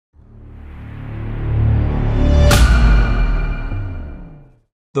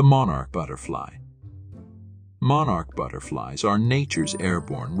The monarch butterfly. Monarch butterflies are nature's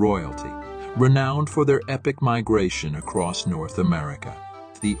airborne royalty, renowned for their epic migration across North America.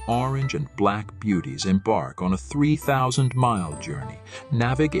 The orange and black beauties embark on a 3,000-mile journey,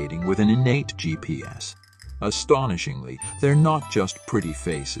 navigating with an innate GPS. Astonishingly, they're not just pretty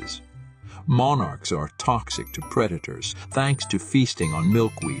faces. Monarchs are toxic to predators thanks to feasting on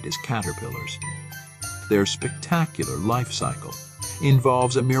milkweed as caterpillars. Their spectacular life cycle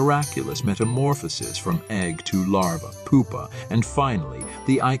involves a miraculous metamorphosis from egg to larva, pupa, and finally,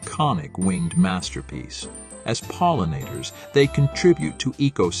 the iconic winged masterpiece. As pollinators, they contribute to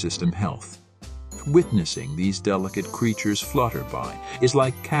ecosystem health. Witnessing these delicate creatures flutter by is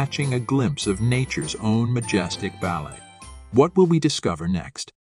like catching a glimpse of nature's own majestic ballet. What will we discover next?